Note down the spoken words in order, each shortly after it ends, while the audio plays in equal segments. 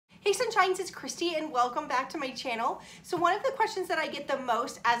Hey Sunshines, it's Kristy and welcome back to my channel. So one of the questions that I get the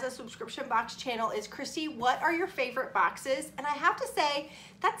most as a subscription box channel is, Kristy, what are your favorite boxes? And I have to say,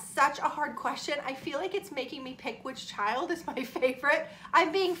 that's such a hard question. I feel like it's making me pick which child is my favorite.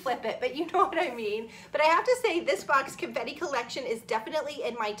 I'm being flippant, but you know what I mean. But I have to say this box, Confetti Collection, is definitely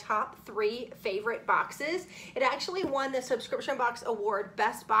in my top 3 favorite boxes. It actually won the Subscription Box Award,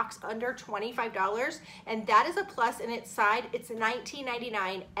 Best Box Under $25, and that is a plus in its side. It's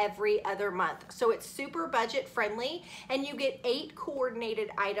 $19.99 every other month. So it's super budget friendly, and you get 8 coordinated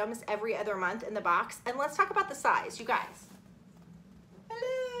items every other month in the box. And let's talk about the size, you guys.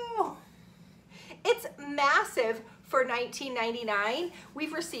 Hello. It's massive for $19.99.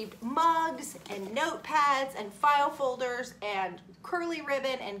 We've received mugs and notepads and file folders and curly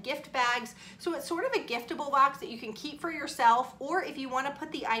ribbon and gift bags. So it's sort of a giftable box that you can keep for yourself, or if you want to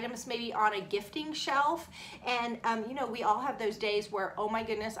put the items maybe on a gifting shelf. And you know, we all have those days where, oh my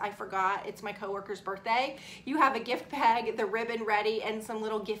goodness, I forgot it's my coworker's birthday. You have a gift bag, the ribbon ready, and some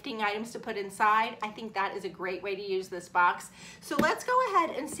little gifting items to put inside. I think that is a great way to use this box. So let's go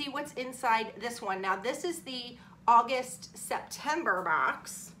ahead and see what's inside this one. Now this is the August-September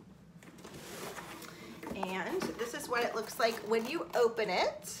box, and this is what it looks like when you open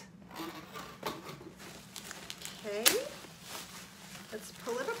it. Okay, let's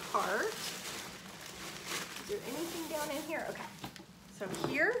pull it apart. Is there anything down in here? Okay, so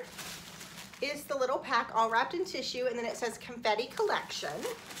here is the little pack all wrapped in tissue, and then it says Confetti Collection.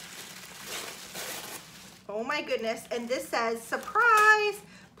 Oh my goodness, and this says, surprise!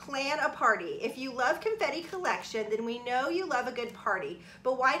 Plan a party. If you love Confetti Collection, then we know you love a good party.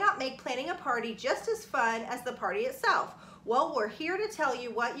 But why not make planning a party just as fun as the party itself? Well, we're here to tell you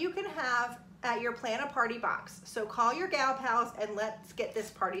what you can have at your Plan a Party box. So call your gal pals and let's get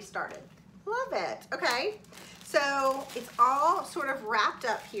this party started. Love it. Okay, so it's all sort of wrapped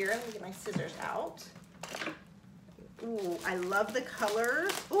up here. Let me get my scissors out. Ooh, I love the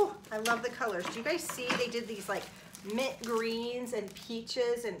colors. Ooh, I love the colors. Do you guys see they did these like mint greens and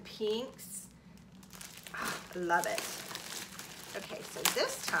peaches and pinks? Oh, I love it. Okay, so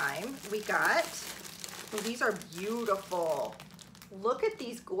this time we got, oh, these are beautiful. Look at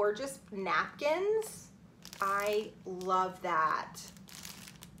these gorgeous napkins. I love that.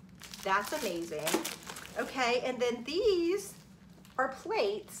 That's amazing. Okay, and then these are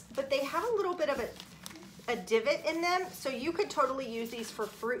plates, but they have a little bit of a divot in them, so you could totally use these for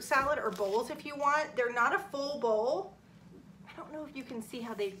fruit salad or bowls if you want. They're not a full bowl. I don't know if you can see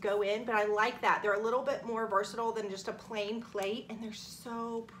how they go in, but I like that. They're a little bit more versatile than just a plain plate, and they're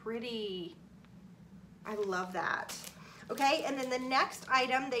so pretty. I love that. Okay, and then the next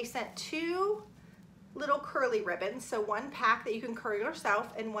item, they sent 2 little curly ribbons. So one pack that you can curl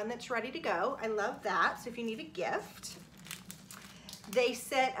yourself and one that's ready to go. I love that. So if you need a gift, they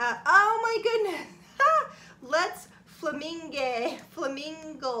sent, oh my goodness, let's flamingo.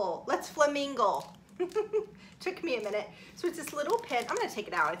 Let's flamingo. Took me a minute. So it's this little pin. I'm gonna take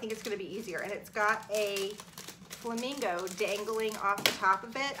it out. I think it's gonna be easier. And it's got a flamingo dangling off the top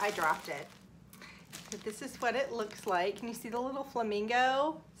of it. I dropped it. But this is what it looks like. Can you see the little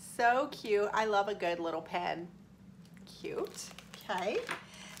flamingo? So cute. I love a good little pen. Cute. Okay.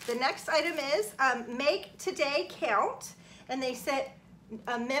 The next item is make today count. And they sent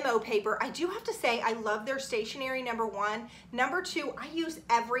a memo paper. I do have to say, I love their stationery, number 1. Number 2, I use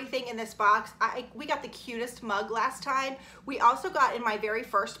everything in this box. We got the cutest mug last time. We also got in my very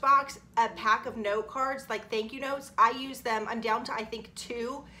first box a pack of note cards, like thank you notes. I use them. I'm down to I think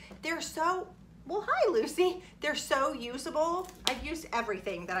 2. They're so, well, hi Lucy. They're so usable. I've used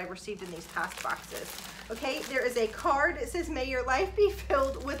everything that I received in these past boxes. Okay, there is a card. It says, may your life be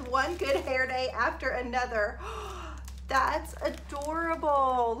filled with one good hair day after another. That's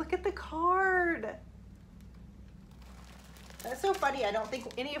adorable. Look at the card. That's so funny. I don't think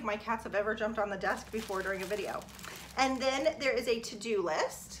any of my cats have ever jumped on the desk before during a video. And then there is a to-do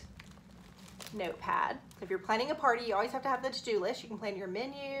list notepad. If you're planning a party, you always have to have the to-do list. You can plan your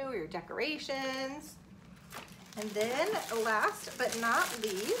menu, your decorations. And then last but not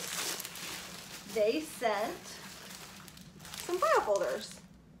least, they sent some file folders.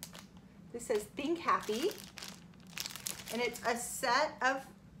 This says Think Happy. And it's a set of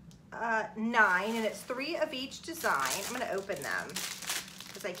 9, and it's 3 of each design. I'm gonna open them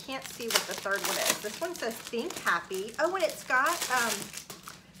because I can't see what the third one is. This one says Think Happy. Oh, and it's got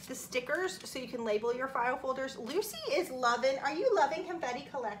the stickers so you can label your file folders. Lucy is loving, are you loving Confetti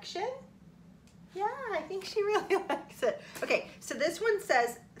Collection? Yeah, I think she really likes it. Okay, so this one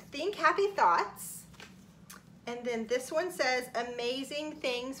says Think Happy Thoughts. And then this one says Amazing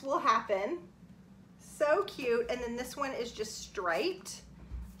Things Will Happen. So cute. And then this one is just striped.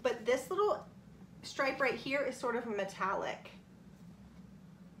 but this little stripe right here is sort of a metallic.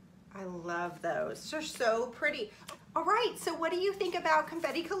 I love those. They're so pretty. All right, so what do you think about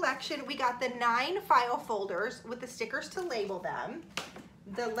Confetti collection? We got the 9 file folders with the stickers to label them.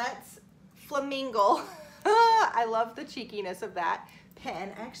 The Let's Flamingo. I love the cheekiness of that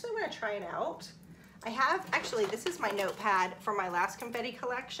pen. I actually want to try it out. I have, actually, this is my notepad from my last Confetti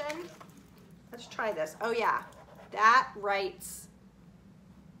collection. Let's try this. Oh yeah, that writes,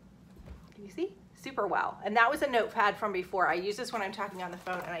 can you see? Super well. And that was a notepad from before. I use this when I'm talking on the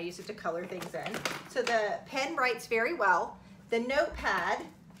phone, and I use it to color things in. So the pen writes very well. The notepad,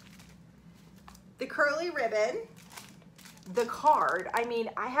 the curly ribbon, the card. I mean,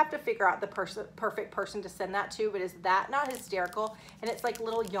 I have to figure out the perfect person to send that to, but is that not hysterical? And it's like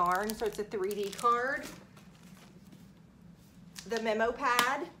little yarn, so it's a 3D card. The memo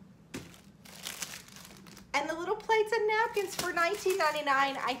pad. And the little plates and napkins for $19.99.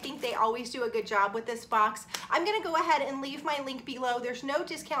 I think they always do a good job with this box. I'm gonna go ahead and leave my link below. There's no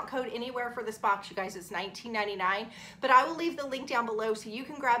discount code anywhere for this box, you guys. It's $19.99, but I will leave the link down below so you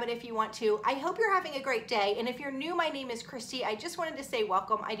can grab it if you want to. I hope you're having a great day. And if you're new, my name is Kristy. I just wanted to say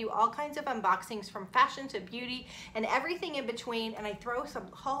welcome. I do all kinds of unboxings from fashion to beauty and everything in between. And I throw some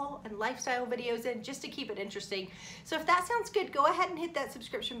haul and lifestyle videos in just to keep it interesting. So if that sounds good, go ahead and hit that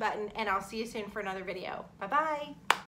subscription button, and I'll see you soon for another video. Bye-bye.